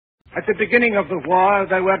At the beginning of the war,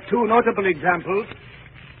 there were two notable examples.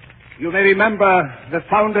 You may remember the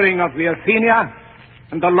foundering of the Athenia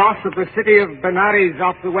and the loss of the city of Benares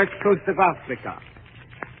off the west coast of Africa.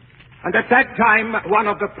 And at that time, one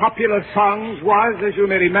of the popular songs was, as you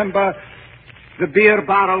may remember, the Beer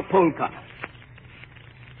Barrel Polka.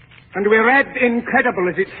 And we read, incredible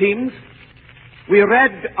as it seems, we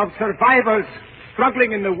read of survivors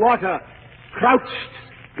struggling in the water, crouched,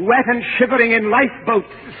 wet and shivering in lifeboats,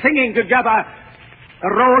 singing together,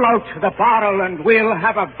 roll out the barrel and we'll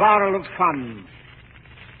have a barrel of fun.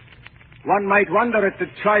 One might wonder at the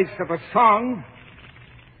choice of a song.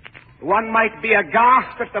 One might be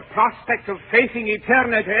aghast at the prospect of facing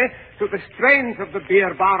eternity to the strains of the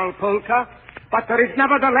Beer Barrel Polka, but there is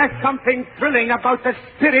nevertheless something thrilling about the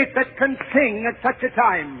spirit that can sing at such a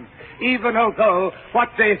time, even although what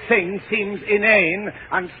they sing seems inane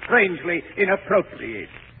and strangely inappropriate.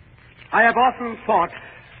 I have often thought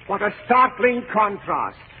what a startling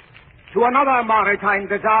contrast to another maritime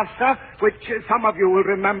disaster, which some of you will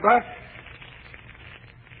remember,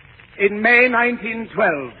 in May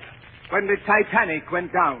 1912, when the Titanic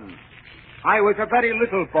went down. I was a very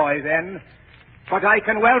little boy then, but I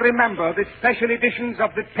can well remember the special editions of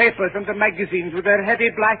the papers and the magazines with their heavy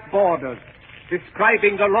black borders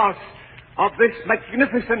describing the loss of this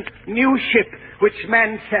magnificent new ship which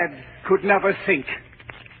men said could never sink.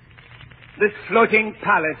 This floating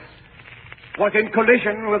palace was in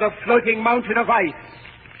collision with a floating mountain of ice,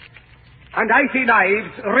 and icy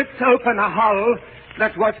knives ripped open a hull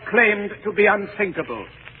that was claimed to be unsinkable.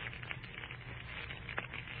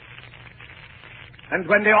 And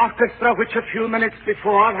when the orchestra, which a few minutes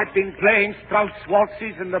before had been playing Strauss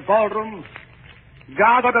waltzes in the ballroom,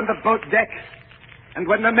 gathered on the boat deck, and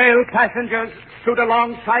when the male passengers stood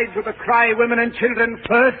alongside with the cry, women and children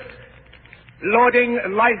first, loading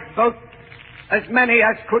lifeboats, as many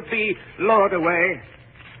as could be lowered away,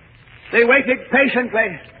 they waited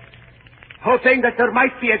patiently, hoping that there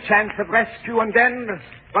might be a chance of rescue, and then,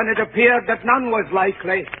 when it appeared that none was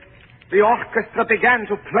likely, the orchestra began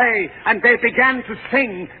to play, and they began to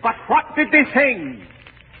sing. But what did they sing?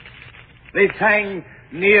 They sang,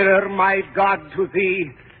 "Nearer, my God, to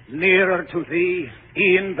thee, nearer to thee,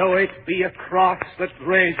 e'en though it be a cross that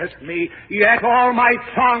raiseth me, yet all my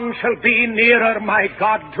song shall be nearer, my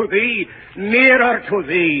God, to thee, nearer to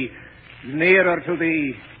thee, nearer to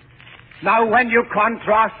thee." Now, when you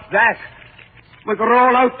contrast that with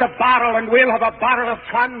roll out the barrel and we'll have a barrel of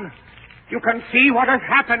fun, you can see what has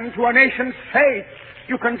happened to a nation's faith.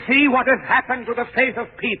 You can see what has happened to the faith of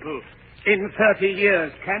people in 30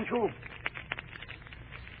 years, can't you?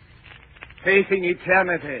 Facing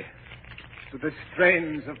eternity to the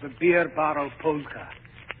strains of the Beer Barrel Polka,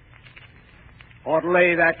 or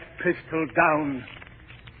lay that pistol down,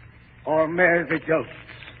 or mare the goats.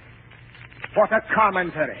 What a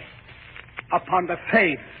commentary upon the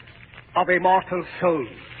faith of immortal souls.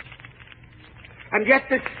 And yet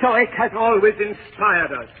the Stoic has always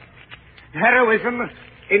inspired us. Heroism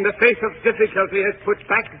in the face of difficulty has put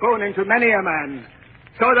backbone into many a man,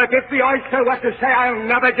 so that if the oyster were to say, "I'll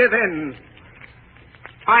never give in,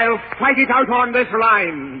 I'll fight it out on this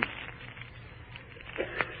line.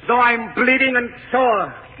 Though I'm bleeding and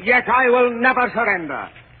sore, yet I will never surrender.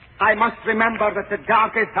 I must remember that the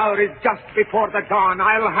darkest hour is just before the dawn.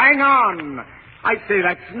 I'll hang on." I say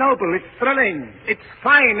that's noble, it's thrilling, it's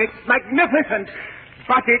fine, it's magnificent,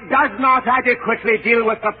 but it does not adequately deal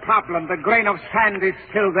with the problem. The grain of sand is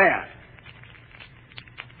still there.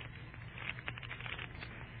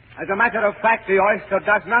 As a matter of fact, the oyster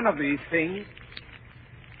does none of these things,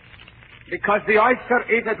 because the oyster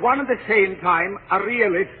is at one and the same time a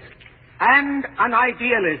realist and an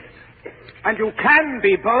idealist. And you can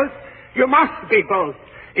be both, you must be both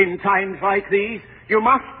in times like these. You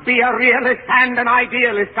must be a realist and an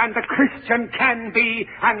idealist, and the Christian can be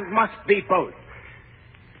and must be both.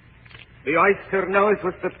 The oyster knows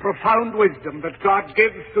with the profound wisdom that God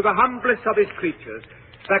gives to the humblest of his creatures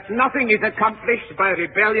that nothing is accomplished by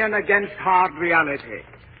rebellion against hard reality.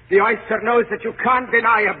 The oyster knows that you can't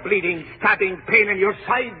deny a bleeding, stabbing pain in your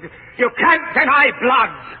side. You can't deny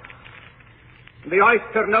blood. The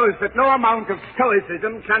oyster knows that no amount of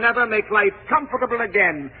stoicism can ever make life comfortable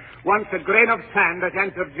again once a grain of sand has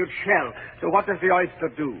entered your shell. So what does the oyster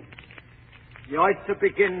do? The oyster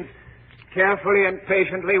begins carefully and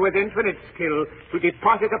patiently with infinite skill to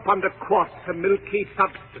deposit upon the quartz a milky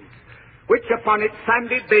substance, which upon its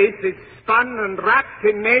sandy base is spun and wrapped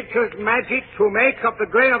in nature's magic to make of the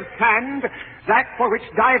grain of sand that for which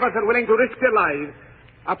divers are willing to risk their lives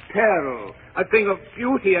a pearl, a thing of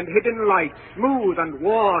beauty and hidden light, smooth and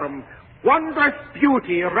warm, wondrous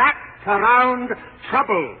beauty wrapped around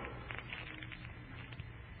trouble,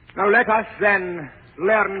 Now let us then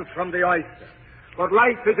learn from the oyster. For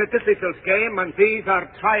life is a difficult game, and these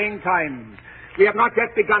are trying times. We have not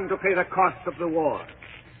yet begun to pay the cost of the war.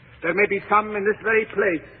 There may be some in this very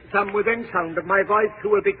place, some within sound of my voice, who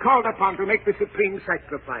will be called upon to make the supreme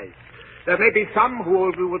sacrifice. There may be some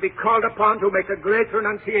who will be called upon to make a great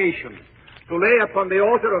renunciation, to lay upon the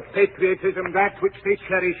altar of patriotism that which they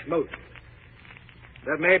cherish most.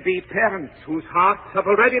 There may be parents whose hearts have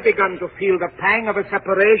already begun to feel the pang of a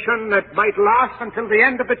separation that might last until the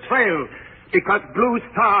end of the trail, because blue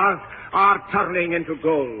stars are turning into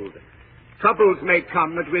gold. Troubles may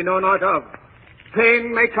come that we know not of.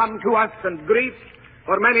 Pain may come to us, and grief,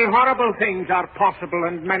 for many horrible things are possible,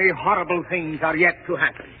 and many horrible things are yet to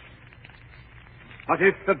happen. But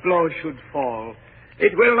if the blow should fall,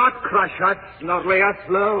 it will not crush us, nor lay us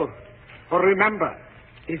low. For remember,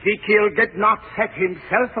 Ezekiel did not set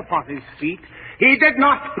himself upon his feet. He did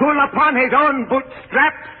not pull upon his own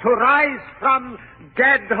bootstraps to rise from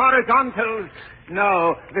dead horizontals.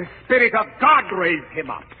 No, the Spirit of God raised him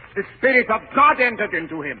up. The Spirit of God entered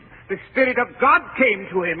into him. The Spirit of God came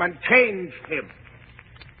to him and changed him.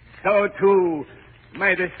 So too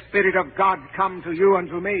may the Spirit of God come to you and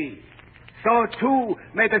to me. So too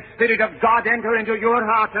may the Spirit of God enter into your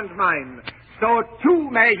heart and mine. So too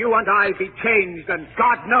may you and I be changed, and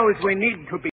God knows we need to be.